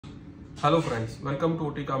Hello friends, welcome to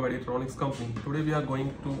Otoscope Electronics company. Today we are going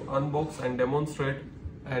to unbox and demonstrate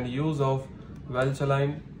and use of Welch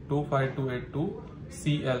Allyn 25282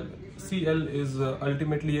 CL. CL is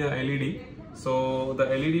ultimately a LED. So the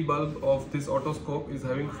LED bulb of this otoscope is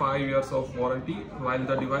having 5 years of warranty while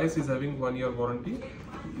the device is having 1 year warranty.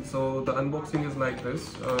 So the unboxing is like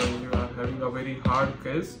this. You are having a very hard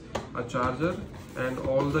case, a charger and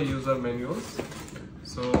all the user manuals.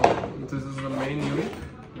 So this is the main unit.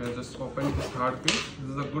 We are just opening this hard case.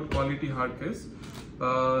 This is a good quality hard case.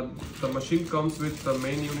 The machine comes with the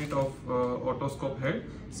main unit of otoscope head.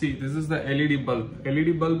 See, this is the LED bulb.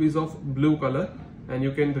 LED bulb is of blue color and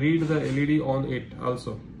you can read the LED on it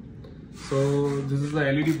also. So this is the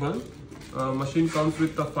LED bulb. Machine comes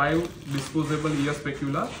with the 5 disposable ear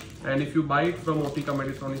specula, and if you buy it from Otoscope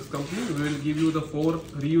Electronics company, we will give you the 4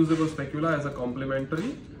 reusable specula as a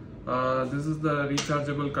complimentary. This is the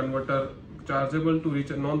rechargeable converter, chargeable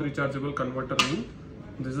to non-rechargeable converter ring.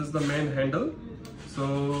 This is the main handle.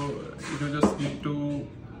 So you just need to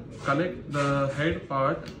connect the head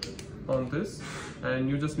part on this and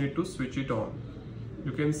you just need to switch it on.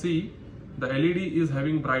 You can see the LED is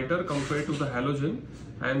having brighter compared to the halogen,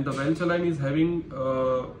 and the Welch Allyn is having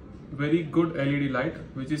very good LED light,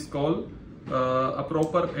 which is called a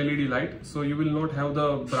proper LED light. So you will not have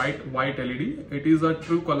the bright white LED. It is a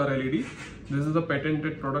true color LED. This is the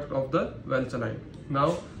patented product of the Welch Allyn.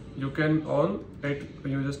 Now you can on it.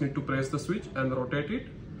 You just need to press the switch and rotate it.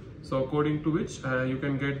 So according to which you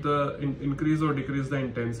can get the increase or decrease the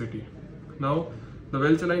intensity. Now the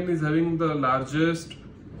Welch Allyn is having the largest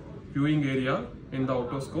viewing area in the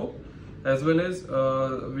otoscope, as well as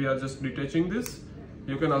we are just detaching this.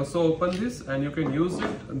 You can also open this and you can use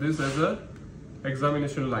this as a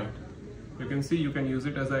examination light. You can see you can use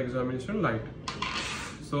it as an examination light.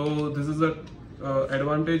 So this is the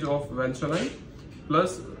advantage of Welch Allyn.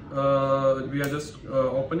 Plus we are just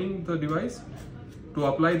opening the device. To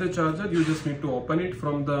apply the charger, you just need to open it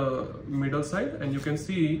from the middle side and you can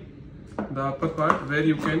see the upper part where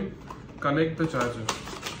you can connect the charger.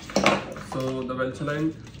 So the Welch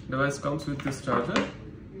Allyn device comes with this charger.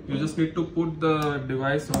 You just need to put the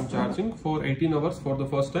device on charging for 18 hours for the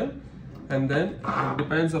first time, and then it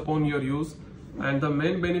depends upon your use. And the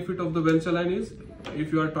main benefit of the Welch Allyn is,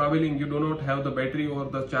 if you are traveling, you do not have the battery or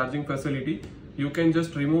the charging facility, you can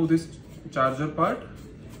just remove this charger part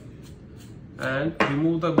and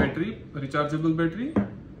remove the battery, rechargeable battery,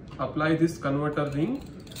 apply this converter ring,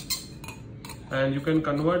 and you can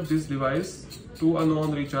convert this device to a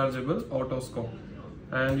non-rechargeable otoscope.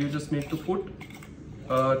 And you just need to put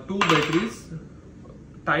 2 batteries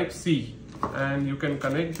type C, and you can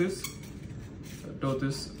connect this to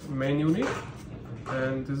this main unit,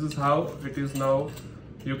 and this is how it is now.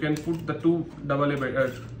 You can put the 2 AA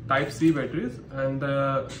type C batteries and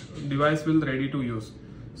the device will ready to use.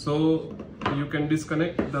 So you can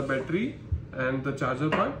disconnect the battery and the charger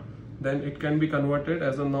part, then it can be converted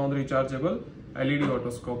as a non-rechargeable LED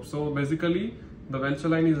otoscope. So basically the Welch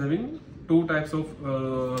Allyn is having 2 types of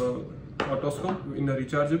otoscope in a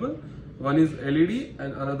rechargeable. One is LED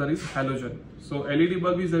and another is halogen. So LED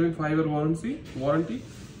bulb is having 5 year warranty,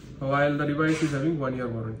 while the device is having 1 year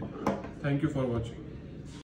warranty. Thank you for watching.